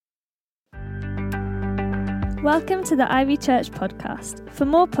Welcome to the Ivy Church podcast. For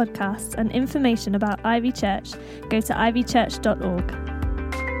more podcasts and information about Ivy Church, go to ivychurch.org.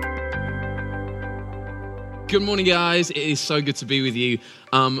 Good morning, guys. It is so good to be with you.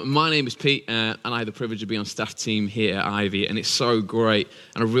 My name is Pete, and I have the privilege of being on staff team here at Ivy, and it's so great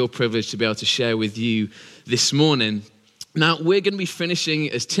and a real privilege to be able to share with you this morning. Now, we're going to be finishing,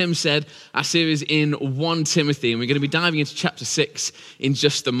 as Tim said, our series in 1 Timothy, and we're going to be diving into chapter 6 in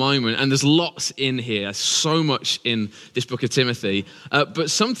just a moment. And there's lots in here, so much in this book of Timothy. But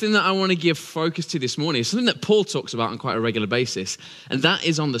something that I want to give focus to this morning is something that Paul talks about on quite a regular basis, and that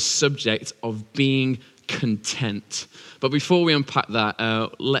is on the subject of being content. But before we unpack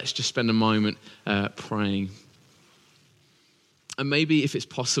that, let's just spend a moment praying. And maybe if it's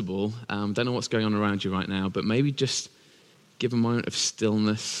possible, don't know what's going on around you right now, but maybe just give a moment of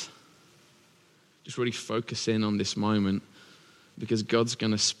stillness. Just really focus in on this moment because God's going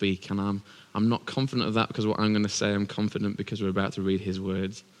to speak, and I'm not confident of that because what I'm going to say. I'm confident because we're about to read his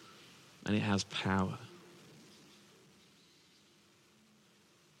words, and it has power.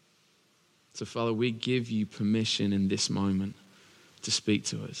 So, Father, we give you permission in this moment to speak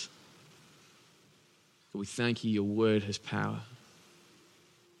to us. We thank you, your word has power.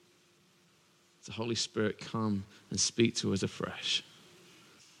 So, Holy Spirit, come and speak to us afresh.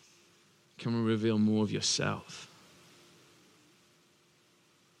 Come and reveal more of yourself.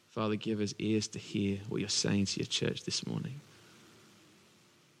 Father, give us ears to hear what you're saying to your church this morning.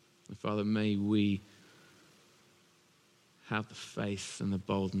 And Father, may we have the faith and the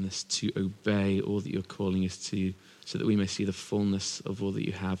boldness to obey all that you're calling us to, so that we may see the fullness of all that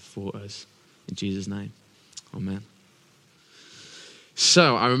you have for us. In Jesus' name, amen.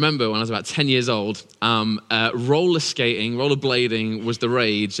 So I remember when I was about 10 years old, rollerblading was the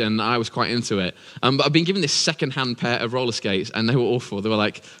rage, and I was quite into it. But I've been given this second-hand pair of roller skates, and they were awful. They were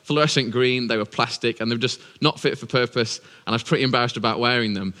like fluorescent green, they were plastic, and they were just not fit for purpose, and I was pretty embarrassed about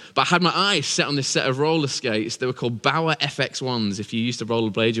wearing them. But I had my eyes set on this set of roller skates. They were called Bauer FX1s. If you used to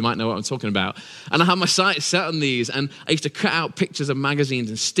rollerblade, you might know what I'm talking about. And I had my sights set on these, and I used to cut out pictures of magazines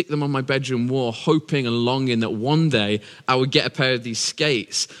and stick them on my bedroom wall, hoping and longing that one day I would get a pair of these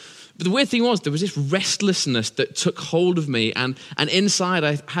skates. But the weird thing was, there was this restlessness that took hold of me, and inside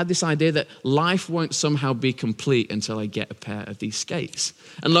I had this idea that life won't somehow be complete until I get a pair of these skates.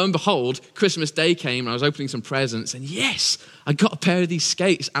 And lo and behold, Christmas Day came, and I was opening some presents, and yes, I got a pair of these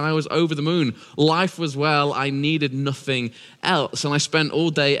skates, and I was over the moon. Life was well, I needed nothing else, and I spent all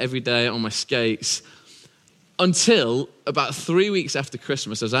day, every day on my skates. Until about 3 weeks after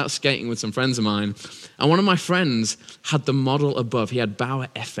Christmas, I was out skating with some friends of mine, and one of my friends had the model above. He had Bauer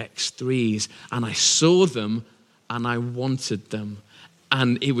FX3s, and I saw them, and I wanted them.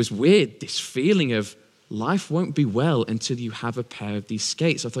 And it was weird, this feeling of life won't be well until you have a pair of these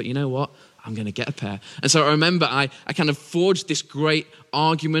skates. I thought, you know what? I'm going to get a pair. And so I remember I kind of forged this great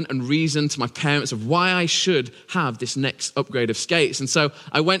argument and reason to my parents of why I should have this next upgrade of skates. And so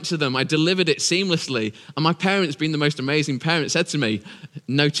I went to them, I delivered it seamlessly, and my parents, being the most amazing parents, said to me,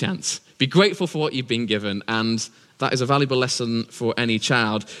 no chance. Be grateful for what you've been given, and that is a valuable lesson for any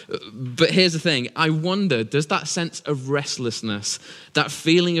child. But here's the thing, I wonder, does that sense of restlessness, that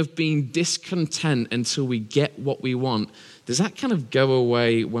feeling of being discontent until we get what we want, does that kind of go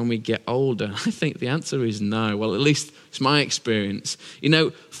away when we get older? I think the answer is no. Well, at least it's my experience. You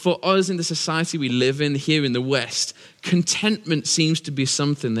know, for us in the society we live in here in the West, contentment seems to be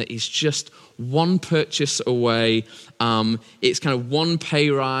something that is just one purchase away. It's kind of one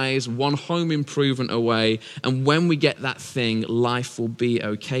pay rise, one home improvement away. And when we get that thing, life will be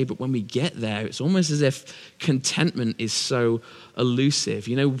okay. But when we get there, it's almost as if contentment is so elusive.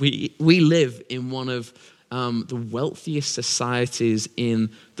 You know, we live in one of the wealthiest societies in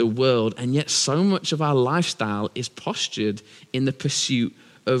the world, and yet so much of our lifestyle is postured in the pursuit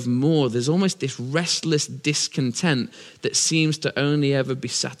of more. There's almost this restless discontent that seems to only ever be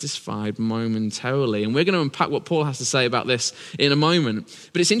satisfied momentarily. And we're going to unpack what Paul has to say about this in a moment.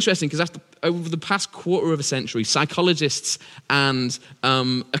 But it's interesting because over the past quarter of a century, psychologists and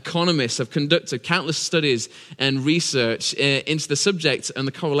economists have conducted countless studies and research into the subject and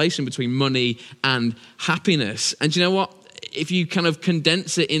the correlation between money and happiness. And you know what? If you kind of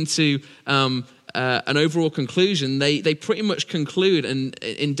condense it into an overall conclusion, they pretty much conclude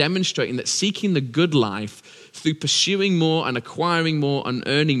in demonstrating that seeking the good life through pursuing more and acquiring more and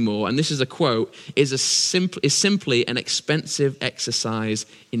earning more, and this is a quote, is simply an expensive exercise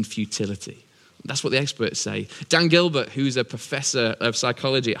in futility. That's what the experts say. Dan Gilbert, who's a professor of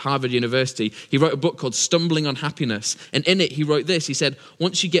psychology at Harvard University, he wrote a book called Stumbling on Happiness. And in it, he wrote this. He said,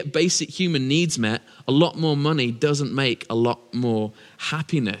 once you get basic human needs met, a lot more money doesn't make a lot more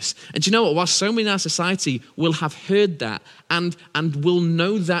happiness. And do you know what? While so many in our society will have heard that and will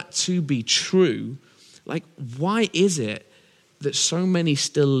know that to be true, like, why is it that so many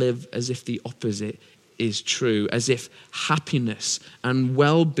still live as if the opposite is true, as if happiness and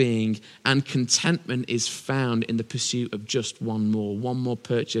well-being and contentment is found in the pursuit of just one more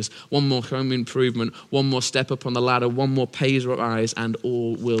purchase, one more home improvement, one more step up on the ladder, one more pay rise, and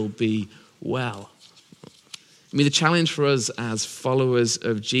all will be well? I mean, the challenge for us as followers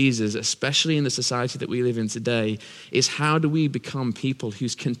of Jesus, especially in the society that we live in today, is how do we become people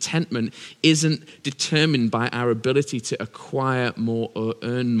whose contentment isn't determined by our ability to acquire more or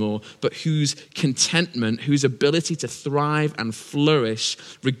earn more, but whose contentment, whose ability to thrive and flourish,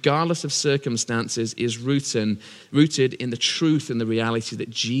 regardless of circumstances, is rooted in the truth and the reality that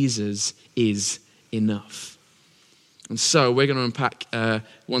Jesus is enough. And so we're going to unpack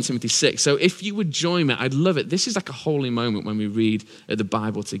 1 Timothy 6. So if you would join me, I'd love it. This is like a holy moment when we read the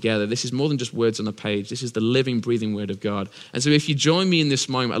Bible together. This is more than just words on a page. This is the living, breathing word of God. And so if you join me in this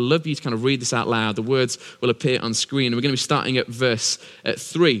moment, I'd love you to kind of read this out loud. The words will appear on screen. And we're going to be starting at verse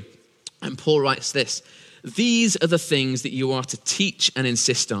 3. And Paul writes this: these are the things that you are to teach and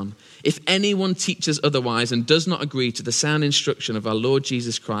insist on. If anyone teaches otherwise and does not agree to the sound instruction of our Lord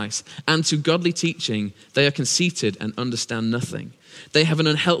Jesus Christ and to godly teaching, they are conceited and understand nothing. They have an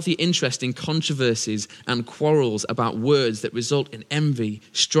unhealthy interest in controversies and quarrels about words that result in envy,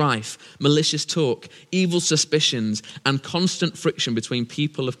 strife, malicious talk, evil suspicions, and constant friction between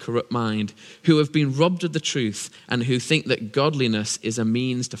people of corrupt mind who have been robbed of the truth and who think that godliness is a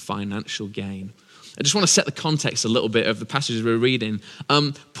means to financial gain. I just want to set the context a little bit of the passages we're reading.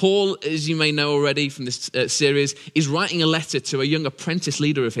 Paul, as you may know already from this series, is writing a letter to a young apprentice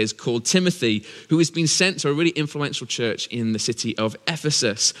leader of his called Timothy, who has been sent to a really influential church in the city of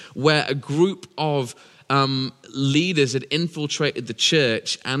Ephesus, where a group of leaders had infiltrated the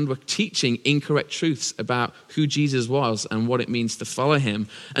church and were teaching incorrect truths about who Jesus was and what it means to follow him.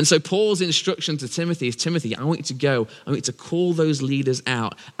 And so Paul's instruction to Timothy is, Timothy, I want you to go, I want you to call those leaders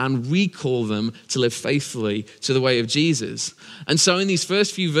out and recall them to live faithfully to the way of Jesus. And so in these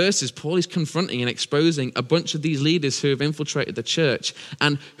first few verses, Paul is confronting and exposing a bunch of these leaders who have infiltrated the church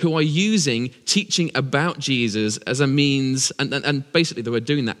and who are using teaching about Jesus as a means, and basically they were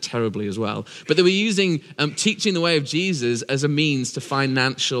doing that terribly as well, but they were using teaching the way of Jesus as a means to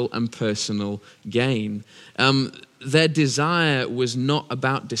financial and personal gain. Their desire was not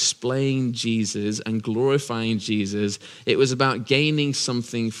about displaying Jesus and glorifying Jesus. It was about gaining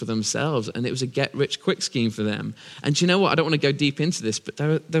something for themselves, and it was a get-rich-quick scheme for them. And you know what? I don't want to go deep into this, but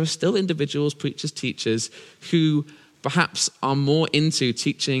there are still individuals, preachers, teachers, who perhaps are more into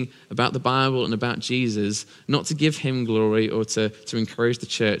teaching about the Bible and about Jesus, not to give him glory or to encourage the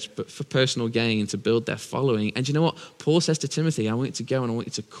church, but for personal gain, to build their following. And you know what? Paul says to Timothy, I want you to go and I want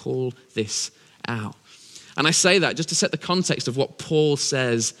you to call this out. And I say that just to set the context of what Paul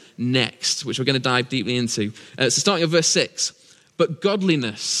says next, which we're going to dive deeply into. So starting at verse 6, but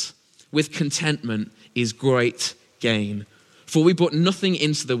godliness with contentment is great gain. For we brought nothing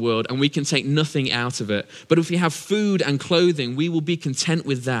into the world and we can take nothing out of it. But if we have food and clothing, we will be content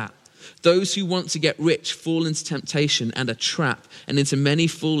with that. Those who want to get rich fall into temptation and a trap and into many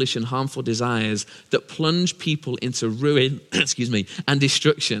foolish and harmful desires that plunge people into ruin, and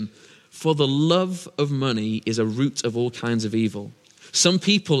destruction. For the love of money is a root of all kinds of evil. Some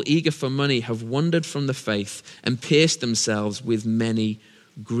people eager for money have wandered from the faith and pierced themselves with many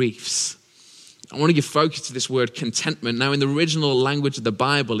griefs. I want to give focus to this word contentment. Now, in the original language of the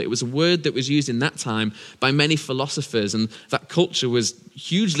Bible, it was a word that was used in that time by many philosophers, and that culture was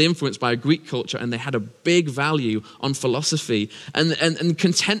hugely influenced by a Greek culture, and they had a big value on philosophy. And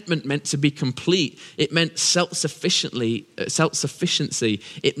contentment meant to be complete. It meant self-sufficiency.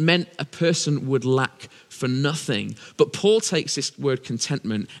 It meant a person would lack for nothing. But Paul takes this word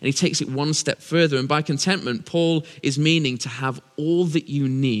contentment and he takes it one step further. And by contentment, Paul is meaning to have all that you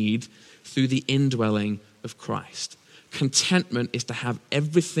need through the indwelling of Christ. Contentment is to have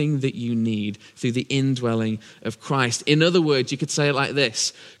everything that you need through the indwelling of Christ. In other words, you could say it like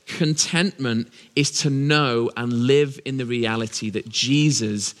this: contentment is to know and live in the reality that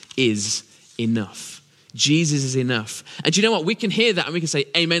Jesus is enough. Jesus is enough. And do you know what? We can hear that and we can say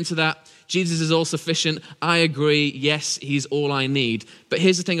amen to that. Jesus is all sufficient. I agree. Yes, he's all I need. But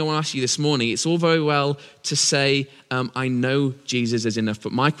here's the thing I want to ask you this morning. It's all very well to say, I know Jesus is enough.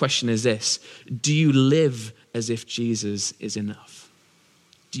 But my question is this: do you live as if Jesus is enough?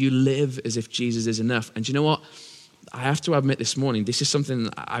 Do you live as if Jesus is enough? And do you know what? I have to admit this morning, this is something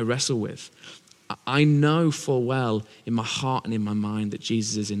that I wrestle with. I know full well in my heart and in my mind that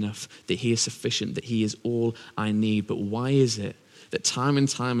Jesus is enough, that he is sufficient, that he is all I need. But why is it that time and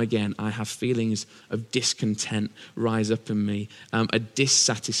time again I have feelings of discontent rise up in me, a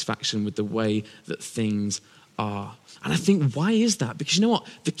dissatisfaction with the way that things are? And I think, why is that? Because you know what?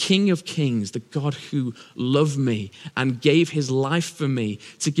 The King of Kings, the God who loved me and gave his life for me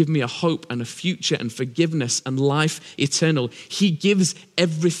to give me a hope and a future and forgiveness and life eternal, he gives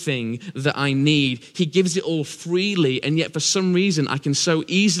everything that I need. He gives it all freely, and yet for some reason I can so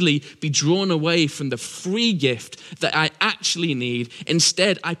easily be drawn away from the free gift that I actually need.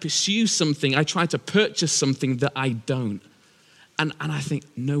 Instead, I pursue something, I try to purchase something that I don't. And I think,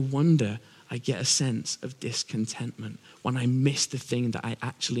 no wonder I get a sense of discontentment when I miss the thing that I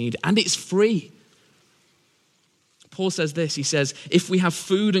actually need. And it's free. Paul says this, he says, if we have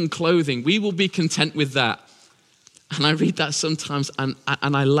food and clothing, we will be content with that. And I read that sometimes and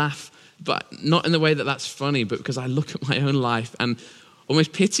I laugh, but not in the way that that's funny, but because I look at my own life and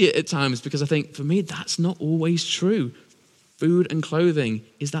almost pity it at times, because I think, for me, that's not always true. Food and clothing,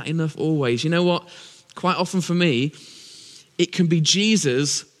 is that enough always? You know what? Quite often for me, it can be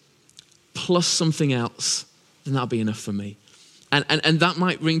Jesus plus something else, then that'll be enough for me. And that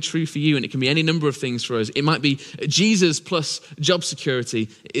might ring true for you, and it can be any number of things for us. It might be Jesus plus job security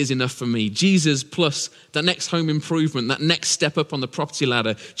is enough for me. Jesus plus that next home improvement, that next step up on the property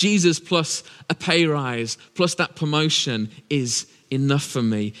ladder. Jesus plus a pay rise, plus that promotion is enough for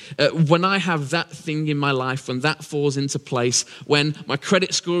me. When I have that thing in my life, when that falls into place, when my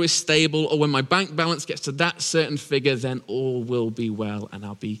credit score is stable, or when my bank balance gets to that certain figure, then all will be well and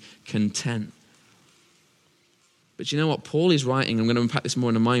I'll be content. But you know what? Paul is writing, I'm going to unpack this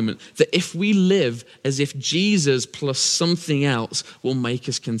more in a moment, that if we live as if Jesus plus something else will make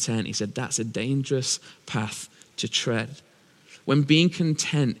us content, he said that's a dangerous path to tread. When being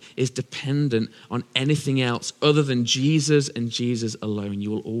content is dependent on anything else other than Jesus and Jesus alone, you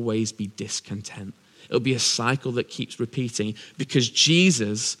will always be discontent. It'll be a cycle that keeps repeating, because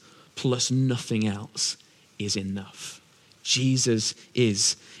Jesus plus nothing else is enough. Jesus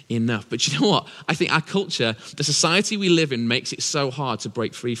is enough. But you know what? I think our culture, the society we live in, makes it so hard to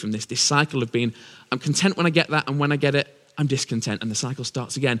break free from this cycle of being, I'm content when I get that, and when I get it, I'm discontent, and the cycle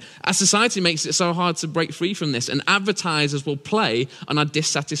starts again. Our society makes it so hard to break free from this, and advertisers will play on our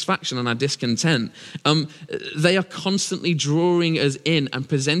dissatisfaction and our discontent. They are constantly drawing us in and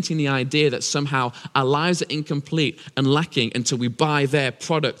presenting the idea that somehow our lives are incomplete and lacking until we buy their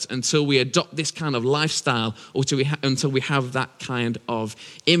product, until we adopt this kind of lifestyle, or until we have that kind of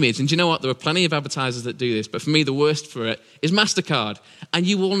image. And do you know what? There are plenty of advertisers that do this, but for me, the worst for it is MasterCard. And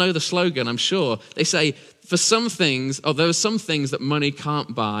you all know the slogan, I'm sure. They say, for some things, or there are some things that money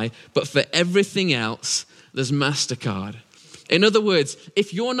can't buy, but for everything else, there's MasterCard. In other words,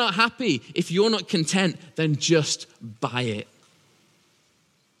 if you're not happy, if you're not content, then just buy it.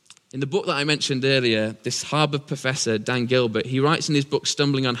 In the book that I mentioned earlier, this Harvard professor, Dan Gilbert, he writes in his book,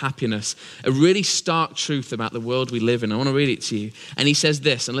 Stumbling on Happiness, a really stark truth about the world we live in. I want to read it to you. And he says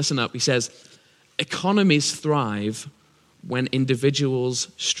this, and listen up, he says, economies thrive when individuals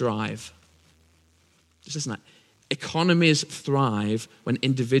strive. Just listen to that. Economies thrive when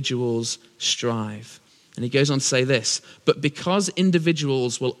individuals strive. And he goes on to say this, but because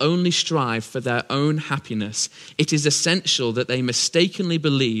individuals will only strive for their own happiness, it is essential that they mistakenly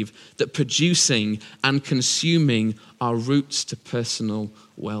believe that producing and consuming are routes to personal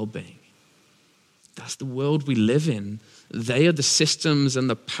well-being. That's the world we live in. They are the systems and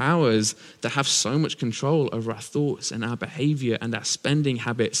the powers that have so much control over our thoughts and our behavior and our spending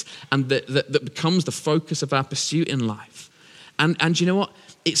habits, and that becomes the focus of our pursuit in life. And you know what?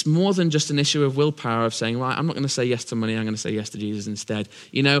 It's more than just an issue of willpower, of saying, right, I'm not going to say yes to money, I'm going to say yes to Jesus instead.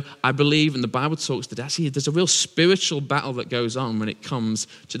 You know, I believe, and the Bible talks that actually there's a real spiritual battle that goes on when it comes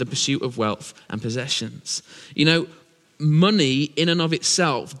to the pursuit of wealth and possessions. You know, money in and of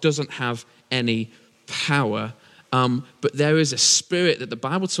itself doesn't have any power. But there is a spirit that the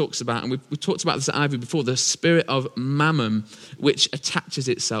Bible talks about, and we've talked about this at Ivy before, the spirit of mammon, which attaches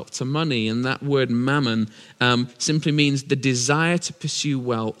itself to money. And that word mammon simply means the desire to pursue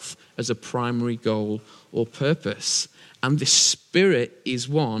wealth as a primary goal or purpose. And this spirit is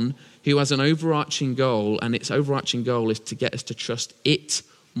one who has an overarching goal, and its overarching goal is to get us to trust it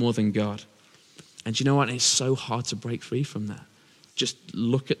more than God. And you know what? It's so hard to break free from that. Just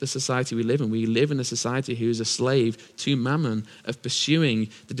look at the society we live in. We live in a society who is a slave to mammon, of pursuing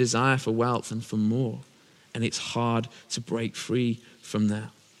the desire for wealth and for more. And it's hard to break free from that.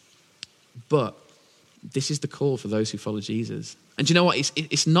 But this is the call for those who follow Jesus. And do you know what?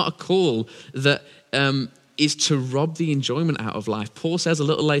 It's not a call that is to rob the enjoyment out of life. Paul says a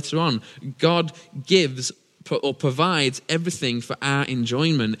little later on, God gives or provides everything for our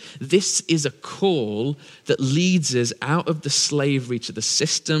enjoyment. This is a call that leads us out of the slavery to the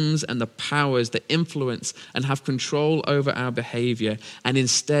systems and the powers that influence and have control over our behavior, and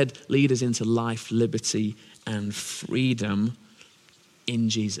instead lead us into life, liberty, and freedom in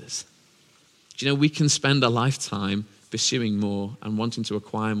Jesus. Do you know, we can spend a lifetime pursuing more and wanting to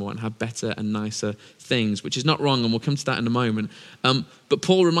acquire more and have better and nicer things, which is not wrong, and we'll come to that in a moment. But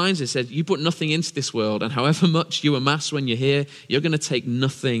Paul reminds us, said, you put nothing into this world, and however much you amass when you're here, you're going to take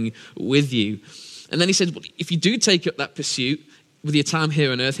nothing with you. And then he said, well, if you do take up that pursuit with your time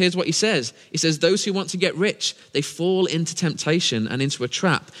here on earth, here's what he says. He says, those who want to get rich, they fall into temptation and into a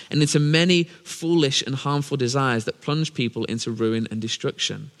trap and into many foolish and harmful desires that plunge people into ruin and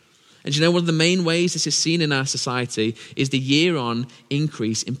destruction. And you know, one of the main ways this is seen in our society is the year-on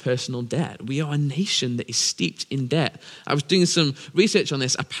increase in personal debt. We are a nation that is steeped in debt. I was doing some research on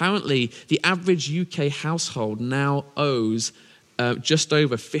this. Apparently, the average UK household now owes just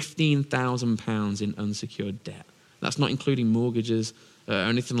over £15,000 in unsecured debt. That's not including mortgages or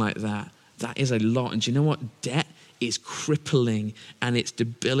anything like that. That is a lot. And do you know what? Debt is crippling and it's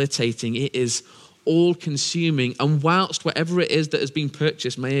debilitating. It is all-consuming, and whilst whatever it is that has been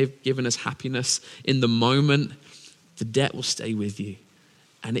purchased may have given us happiness in the moment, the debt will stay with you,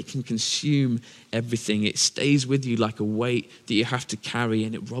 and it can consume everything. It stays with you like a weight that you have to carry,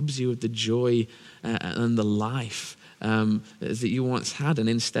 and it robs you of the joy and the life that you once had, and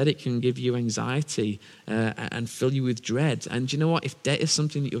instead it can give you anxiety and fill you with dread. And you know what? If debt is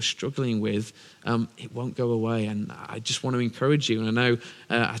something that you're struggling with, it won't go away. And I just want to encourage you, and I know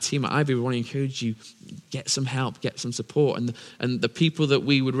our team at Ivy, we want to encourage you, get some help, get some support. And the people that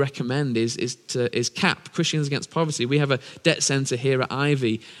we would recommend is CAP, Christians Against Poverty. We have a debt centre here at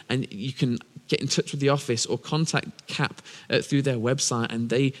Ivy, and you can get in touch with the office or contact CAP through their website, and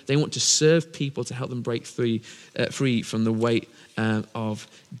they want to serve people to help them break free from the weight of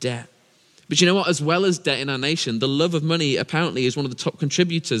debt. But you know what? As well as debt in our nation, the love of money apparently is one of the top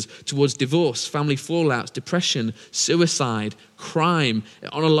contributors towards divorce, family fallouts, depression, suicide, crime,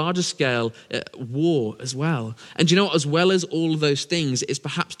 on a larger scale, war as well. And you know what? As well as all of those things, it's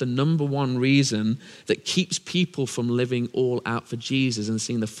perhaps the number one reason that keeps people from living all out for Jesus and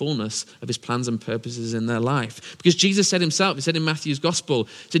seeing the fullness of his plans and purposes in their life. Because Jesus said himself, he said in Matthew's gospel,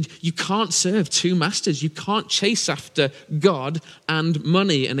 he said, you can't serve two masters. You can't chase after God and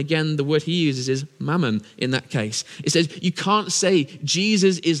money. And again, the word he uses is mammon in that case. It says, you can't say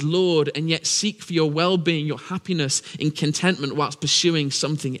Jesus is Lord and yet seek for your well-being, your happiness in contentment whilst pursuing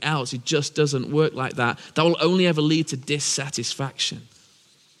something else. It just doesn't work like that. That will only ever lead to dissatisfaction.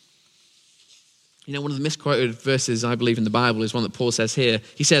 You know, one of the misquoted verses I believe in the Bible is one that Paul says here.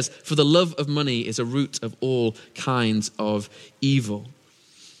 He says, for the love of money is a root of all kinds of evil.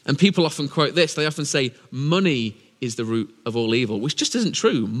 And people often quote this. They often say, money is the root of all evil, which just isn't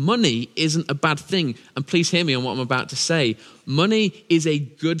true. Money isn't a bad thing. And please hear me on what I'm about to say. Money is a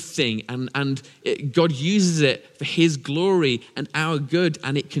good thing, and God uses it for his glory and our good,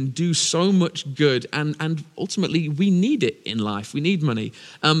 and it can do so much good. And ultimately, we need it in life. We need money.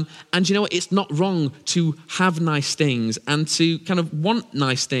 And you know what? It's not wrong to have nice things and to kind of want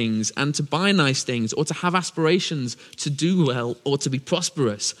nice things and to buy nice things or to have aspirations to do well or to be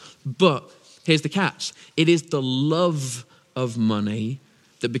prosperous. But here's the catch. It is the love of money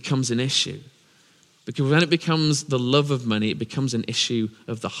that becomes an issue. Because when it becomes the love of money, it becomes an issue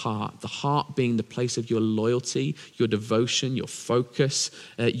of the heart being the place of your loyalty, your devotion, your focus,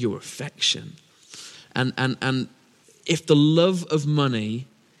 your affection. And if the love of money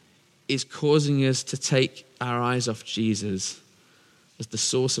is causing us to take our eyes off Jesus as the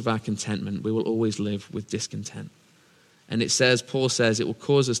source of our contentment, we will always live with discontent. And it says, Paul says, it will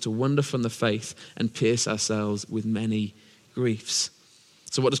cause us to wander from the faith and pierce ourselves with many griefs.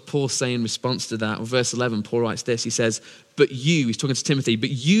 So what does Paul say in response to that? Well, verse 11, Paul writes this. He says, but you, he's talking to Timothy, but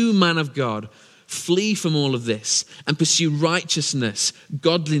you, man of God, flee from all of this and pursue righteousness,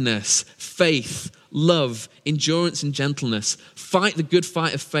 godliness, faith, love, endurance, and gentleness. Fight the good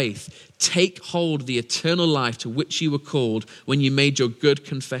fight of faith. Take hold of the eternal life to which you were called when you made your good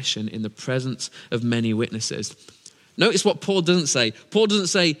confession in the presence of many witnesses. Notice what Paul doesn't say. Paul doesn't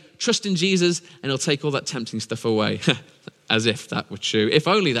say, trust in Jesus and he'll take all that tempting stuff away. As if that were true. If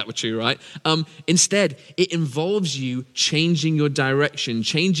only that were true, right? Instead, it involves you changing your direction,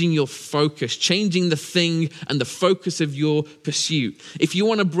 changing your focus, changing the thing and the focus of your pursuit. If you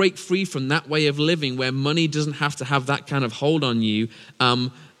want to break free from that way of living where money doesn't have to have that kind of hold on you,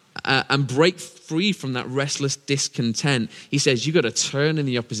 and break free from that restless discontent, he says you got to turn in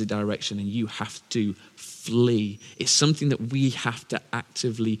the opposite direction and you have to flee. It's something that we have to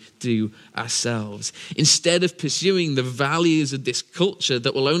actively do ourselves. Instead of pursuing the values of this culture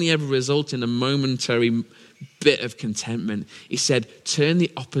that will only ever result in a momentary bit of contentment, he said, turn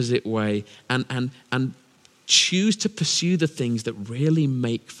the opposite way and choose to pursue the things that really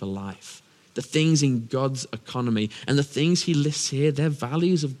make for life. The things in God's economy. And the things he lists here, they're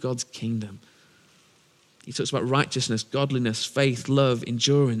values of God's kingdom. He talks about righteousness, godliness, faith, love,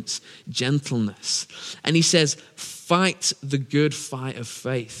 endurance, gentleness. And he says, fight the good fight of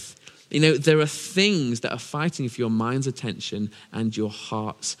faith. You know, there are things that are fighting for your mind's attention and your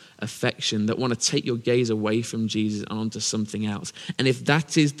heart's affection that want to take your gaze away from Jesus and onto something else. And if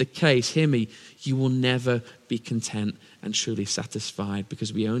that is the case, hear me, you will never be content and truly satisfied,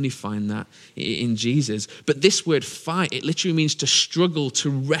 because we only find that in Jesus. But this word fight, it literally means to struggle, to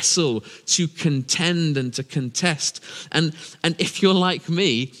wrestle, to contend and to contest. And if you're like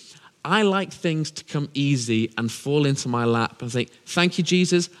me, I like things to come easy and fall into my lap and think, thank you,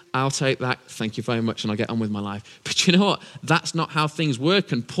 Jesus, I'll take that. Thank you very much, and I'll get on with my life. But you know what? That's not how things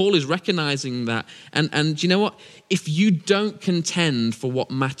work, and Paul is recognizing that. And you know what? If you don't contend for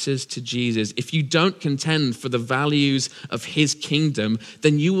what matters to Jesus, if you don't contend for the values of his kingdom,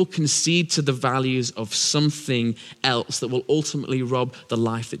 then you will concede to the values of something else that will ultimately rob the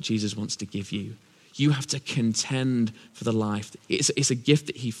life that Jesus wants to give you. You have to contend for the life. It's a gift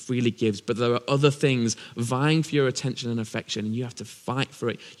that he freely gives, but there are other things vying for your attention and affection, and you have to fight for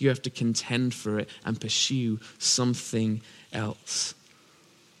it. You have to contend for it and pursue something else.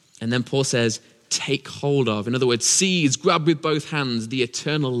 And then Paul says, take hold of. In other words, seize, grab with both hands the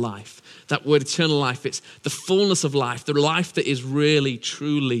eternal life. That word eternal life, it's the fullness of life, the life that is really,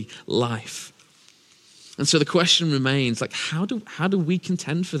 truly life. And so the question remains, like, how do we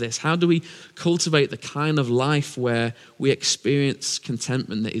contend for this? How do we cultivate the kind of life where we experience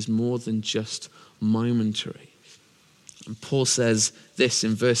contentment that is more than just momentary? And Paul says this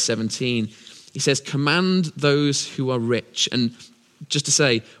in verse 17. He says, command those who are rich. And just to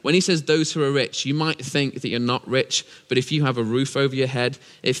say, when he says those who are rich, you might think that you're not rich, but if you have a roof over your head,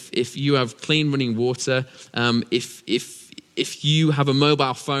 if you have clean running water, if you have a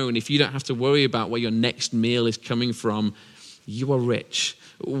mobile phone, if you don't have to worry about where your next meal is coming from, you are rich.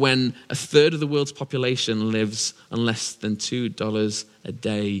 When a third of the world's population lives on less than $2 a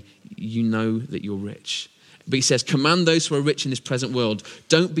day, you know that you're rich. But he says, command those who are rich in this present world,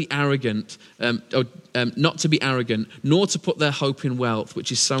 don't be arrogant, not to be arrogant, nor to put their hope in wealth,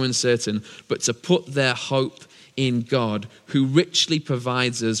 which is so uncertain, but to put their hope in God, who richly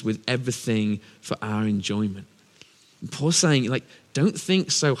provides us with everything for our enjoyment. Paul's saying, like, don't think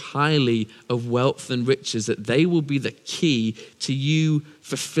so highly of wealth and riches that they will be the key to you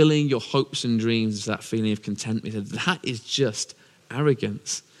fulfilling your hopes and dreams, that feeling of contentment. He said, that is just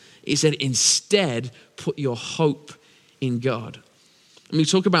arrogance. He said, instead, put your hope in God. And we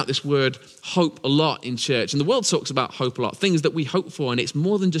talk about this word hope a lot in church, and the world talks about hope a lot, things that we hope for, and it's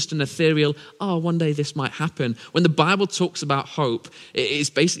more than just an ethereal, one day this might happen. When the Bible talks about hope, it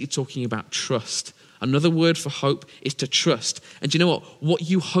is basically talking about trust. Another word for hope is to trust. And do you know what? What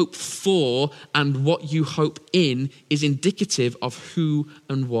you hope for and what you hope in is indicative of who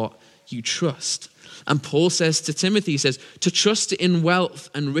and what you trust. And Paul says to Timothy, he says, to trust in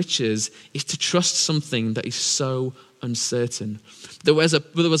wealth and riches is to trust something that is so uncertain. There was a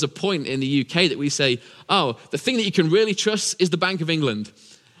point in the UK that we say, the thing that you can really trust is the Bank of England.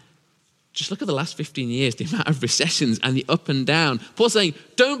 Just look at the last 15 years, the amount of recessions and the up and down. Paul's saying,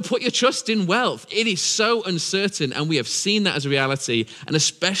 don't put your trust in wealth. It is so uncertain, and we have seen that as a reality, and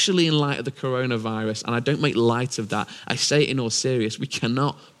especially in light of the coronavirus. And I don't make light of that. I say it in all seriousness. We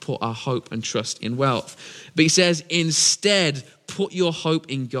cannot put our hope and trust in wealth. But he says, instead, put your hope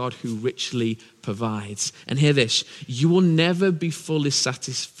in God who richly provides. And hear this, you will never be fully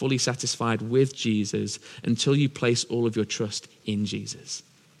satisfied with Jesus until you place all of your trust in Jesus.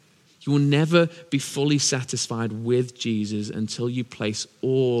 You will never be fully satisfied with Jesus until you place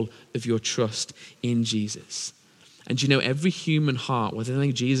all of your trust in Jesus. And you know, every human heart, whether they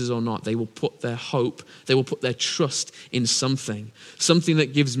think Jesus or not, they will put their hope, they will put their trust in something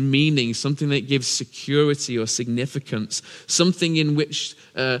that gives meaning, something that gives security or significance, something in which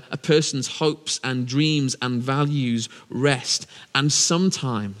a person's hopes and dreams and values rest. And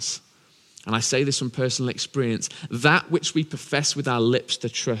sometimes, and I say this from personal experience, that which we profess with our lips to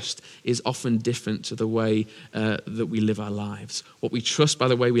trust is often different to the way that we live our lives. What we trust by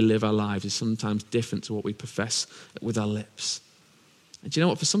the way we live our lives is sometimes different to what we profess with our lips. And do you know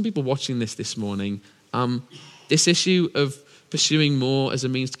what? For some people watching this morning, this issue of pursuing more as a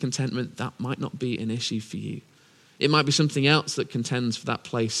means to contentment, that might not be an issue for you. It might be something else that contends for that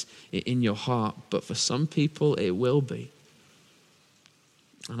place in your heart, but for some people it will be.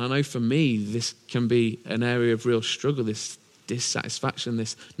 And I know for me, this can be an area of real struggle, this dissatisfaction,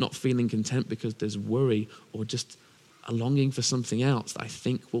 this not feeling content because there's worry or just a longing for something else that I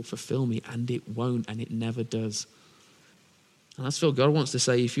think will fulfill me, and it won't, and it never does. And that's what God wants to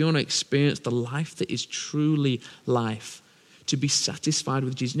say. If you want to experience the life that is truly life, to be satisfied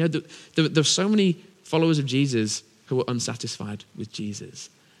with Jesus. You know, there are so many followers of Jesus who are unsatisfied with Jesus.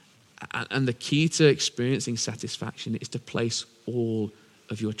 And the key to experiencing satisfaction is to place all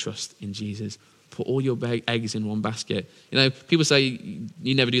of your trust in Jesus. Put all your eggs in one basket. You know, people say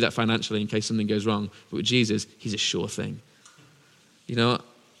you never do that financially in case something goes wrong. But with Jesus, he's a sure thing. You know,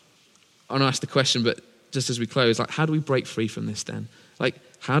 I want to ask the question, but just as we close, like, how do we break free from this then? Like,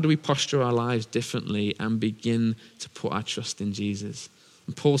 how do we posture our lives differently and begin to put our trust in Jesus?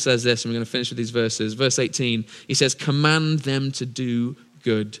 And Paul says this, and we're going to finish with these verses. Verse 18, he says, command them to do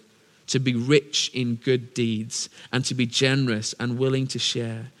good, to be rich in good deeds, and to be generous and willing to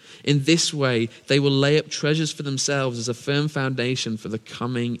share. In this way, they will lay up treasures for themselves as a firm foundation for the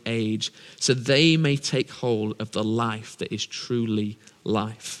coming age, so they may take hold of the life that is truly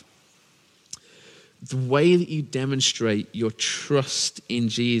life. The way that you demonstrate your trust in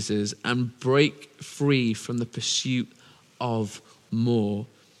Jesus and break free from the pursuit of more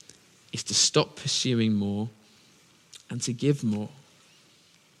is to stop pursuing more and to give more.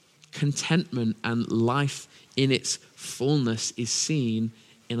 Contentment and life in its fullness is seen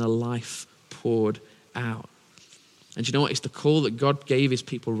in a life poured out. And you know what? It's the call that God gave his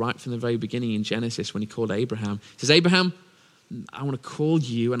people right from the very beginning in Genesis when he called Abraham. He says, Abraham, I want to call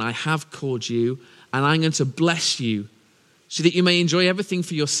you, and I have called you, and I'm going to bless you so that you may enjoy everything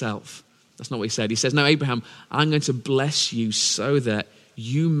for yourself. That's not what he said. He says, no, Abraham, I'm going to bless you so that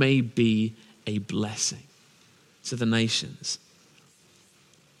you may be a blessing to the nations.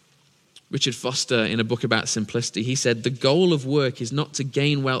 Richard Foster, in a book about simplicity, he said, the goal of work is not to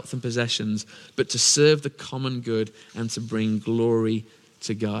gain wealth and possessions, but to serve the common good and to bring glory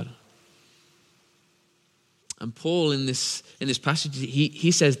to God. And Paul, in this passage,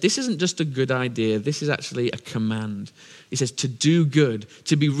 he says, this isn't just a good idea, this is actually a command. He says to do good,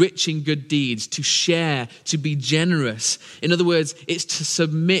 to be rich in good deeds, to share, to be generous. In other words, it's to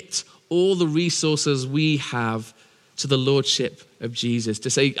submit all the resources we have to the lordship of Jesus. To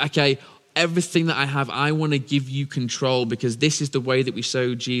say, okay, everything that I have, I want to give you control, because this is the way that we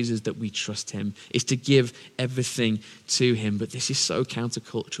show Jesus that we trust him, is to give everything to him. But this is so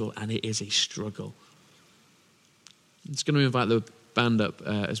countercultural, and it is a struggle. I'm just going to invite the band up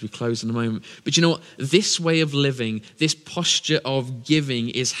as we close in a moment. But you know what? This way of living, this posture of giving,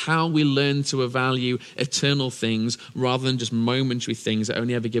 is how we learn to value eternal things rather than just momentary things that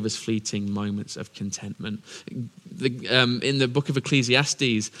only ever give us fleeting moments of contentment. In the book of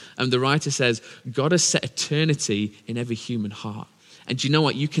Ecclesiastes, the writer says, God has set eternity in every human heart. And do you know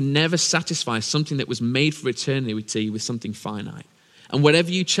what? You can never satisfy something that was made for eternity with something finite. And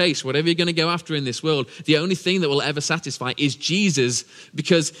whatever you chase, whatever you're going to go after in this world, the only thing that will ever satisfy is Jesus,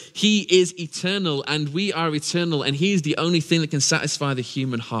 because he is eternal and we are eternal, and he is the only thing that can satisfy the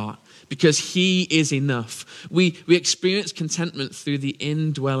human heart, because he is enough. We experience contentment through the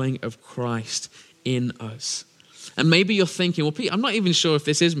indwelling of Christ in us. And maybe you're thinking, well, Pete, I'm not even sure if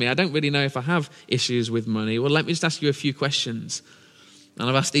this is me. I don't really know if I have issues with money. Well, let me just ask you a few questions. And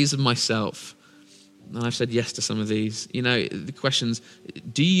I've asked these of myself. And I've said yes to some of these. You know, the questions,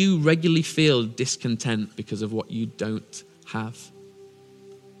 do you regularly feel discontent because of what you don't have?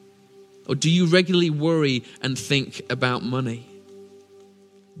 Or do you regularly worry and think about money?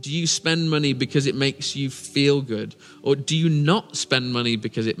 Do you spend money because it makes you feel good? Or do you not spend money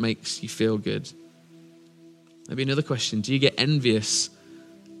because it makes you feel good? Maybe another question, do you get envious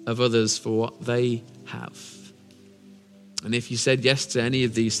of others for what they have? And if you said yes to any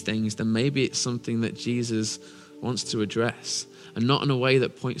of these things, then maybe it's something that Jesus wants to address. And not in a way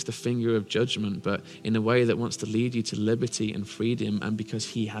that points the finger of judgment, but in a way that wants to lead you to liberty and freedom, and because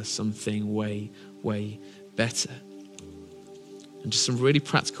he has something way, way better. And just some really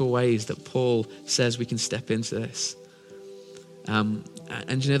practical ways that Paul says we can step into this.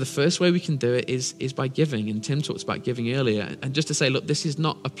 And you know, the first way we can do it is by giving. And Tim talked about giving earlier. And just to say, look, this is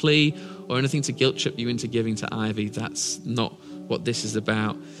not a plea or anything to guilt trip you into giving to Ivy. That's not what this is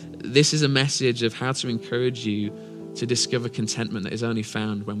about. This is a message of how to encourage you to discover contentment that is only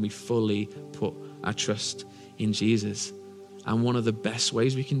found when we fully put our trust in Jesus. And one of the best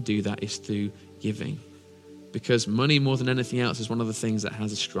ways we can do that is through giving. Because money, more than anything else, is one of the things that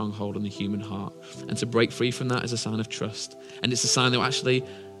has a stronghold on the human heart. And to break free from that is a sign of trust. And it's a sign that actually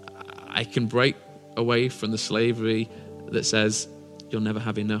I can break away from the slavery that says you'll never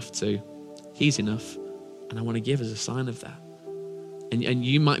have enough to he's enough. And I want to give as a sign of that. And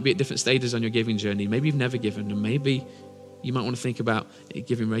you might be at different stages on your giving journey. Maybe you've never given, and maybe you might want to think about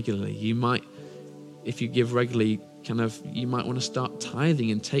giving regularly. You might, if you give regularly, you might want to start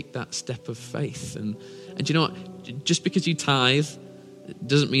tithing and take that step of faith. And you know what? Just because you tithe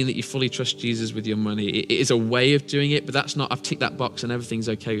doesn't mean that you fully trust Jesus with your money. It is a way of doing it, but that's not, I've ticked that box and everything's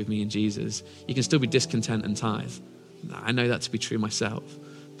okay with me in Jesus. You can still be discontent and tithe. I know that to be true myself.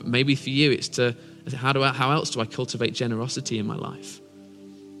 But maybe for you, it's how else do I cultivate generosity in my life?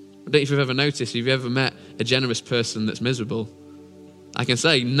 I don't know if you've ever noticed, if you've ever met a generous person that's miserable, I can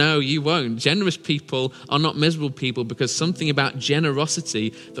say, no, you won't. Generous people are not miserable people, because something about generosity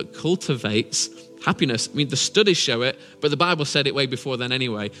that cultivates happiness. I mean, the studies show it, but the Bible said it way before then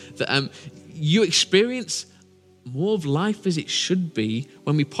anyway, that you experience more of life as it should be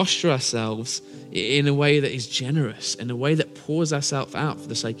when we posture ourselves in a way that is generous, in a way that pours ourselves out for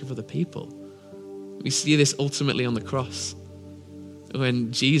the sake of other people. We see this ultimately on the cross.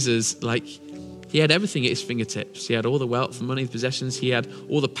 When Jesus, he had everything at his fingertips. He had all the wealth, the money, the possessions. He had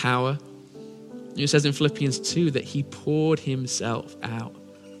all the power. It says in Philippians 2 that he poured himself out.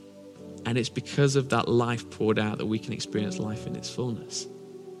 And it's because of that life poured out that we can experience life in its fullness.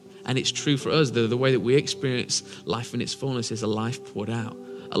 And it's true for us. The way that we experience life in its fullness is a life poured out.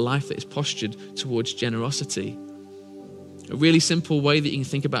 A life that is postured towards generosity. A really simple way that you can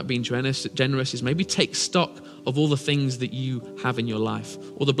think about being generous is maybe take stock of all the things that you have in your life,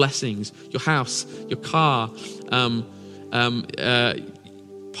 all the blessings, your house, your car,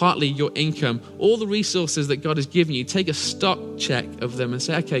 partly your income, all the resources that God has given you. Take a stock check of them and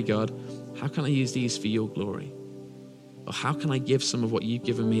say, okay, God, how can I use these for your glory? Or how can I give some of what you've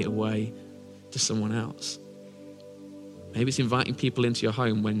given me away to someone else? Maybe it's inviting people into your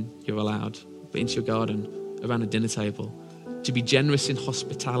home when you're allowed, but into your garden, around a dinner table. To be generous in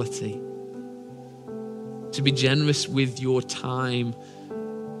hospitality. To be generous with your time.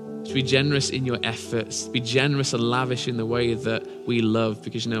 To be generous in your efforts. To be generous and lavish in the way that we love.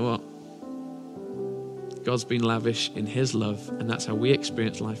 Because you know what? God's been lavish in his love, and that's how we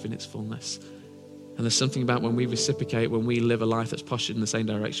experience life in its fullness. And there's something about when we reciprocate, when we live a life that's postured in the same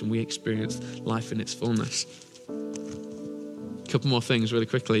direction, we experience life in its fullness. A couple more things really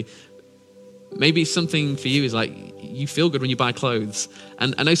quickly. Maybe something for you is you feel good when you buy clothes.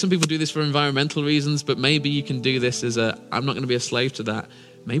 And I know some people do this for environmental reasons, but maybe you can do this as I'm not going to be a slave to that.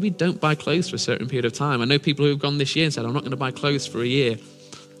 Maybe don't buy clothes for a certain period of time. I know people who have gone this year and said, I'm not going to buy clothes for a year.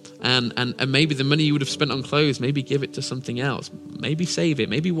 And maybe the money you would have spent on clothes, maybe give it to something else. Maybe save it.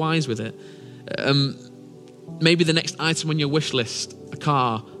 Maybe wise with it. Maybe the next item on your wish list, a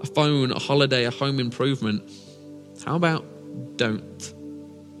car, a phone, a holiday, a home improvement. How about don't?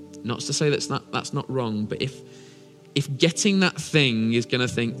 Not to say that's not wrong, but if getting that thing is going to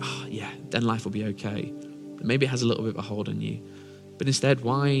think, oh yeah, then life will be okay. Maybe it has a little bit of a hold on you. But instead,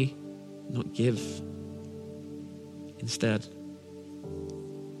 why not give? Instead.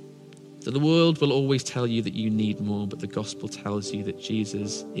 So the world will always tell you that you need more, but the gospel tells you that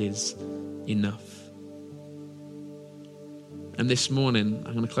Jesus is enough. And this morning,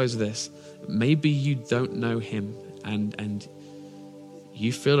 I'm going to close with this. Maybe you don't know him and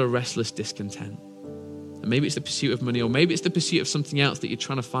you feel a restless discontent. And maybe it's the pursuit of money, or maybe it's the pursuit of something else that you're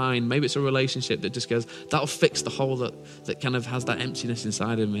trying to find. Maybe it's a relationship that just goes, that'll fix the hole that kind of has that emptiness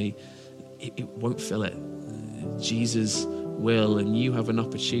inside of me. It won't fill it. Jesus will, and you have an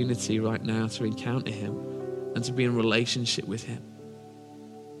opportunity right now to encounter him and to be in relationship with him.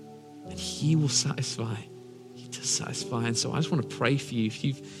 And he will satisfy. He does satisfy. And so I just want to pray for you. If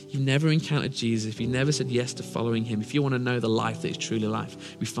you've never encountered Jesus, if you've never said yes to following him, if you want to know the life that is truly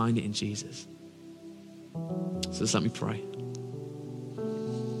life, we find it in Jesus. So just let me pray.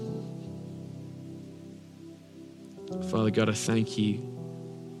 Father God, I thank you.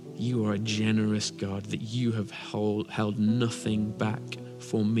 You are a generous God, that you have held nothing back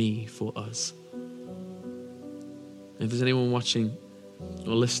for me, for us. If there's anyone watching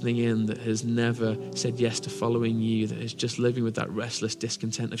or listening in that has never said yes to following you, that is just living with that restless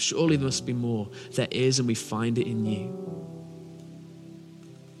discontent of surely there must be more, there is, and we find it in you.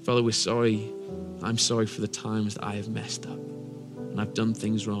 Father, we're sorry. I'm sorry for the times that I have messed up and I've done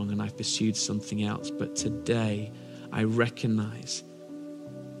things wrong and I've pursued something else. But today I recognize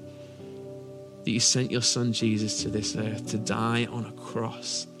that you sent your son Jesus to this earth to die on a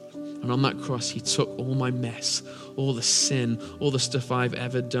cross And on that cross, he took all my mess, all the sin, all the stuff I've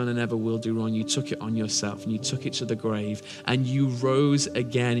ever done and ever will do wrong. You took it on yourself and you took it to the grave and you rose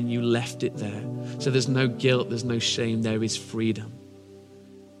again and you left it there. So there's no guilt, there's no shame, there is freedom.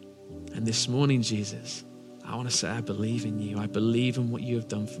 And this morning, Jesus, I want to say I believe in you. I believe in what you have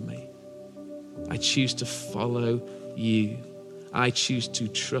done for me. I choose to follow you. I choose to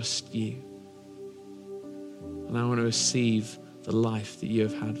trust you. And I want to receive the life that you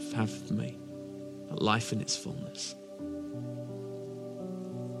have for me, a life in its fullness.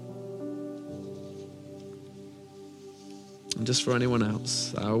 And just for anyone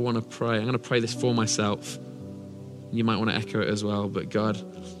else, I want to pray. I'm going to pray this for myself. You might want to echo it as well, but God,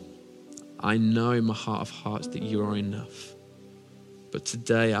 I know in my heart of hearts that you are enough. But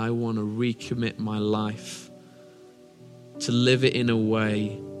today I want to recommit my life to live it in a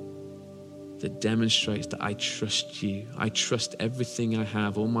way that demonstrates that I trust you. I trust everything I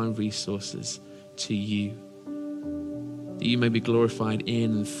have, all my resources, to you. That you may be glorified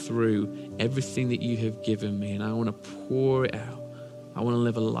in and through everything that you have given me. And I want to pour it out. I want to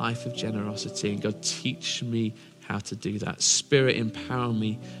live a life of generosity. And God, teach me how to do that. Spirit, empower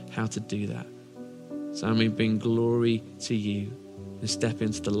me how to do that. So I may bring glory to you and step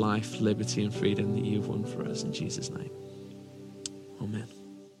into the life, liberty, and freedom that you've won for us. In Jesus' name. Amen.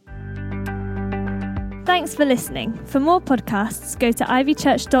 Thanks for listening. For more podcasts, go to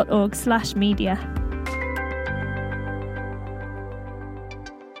ivychurch.org/media.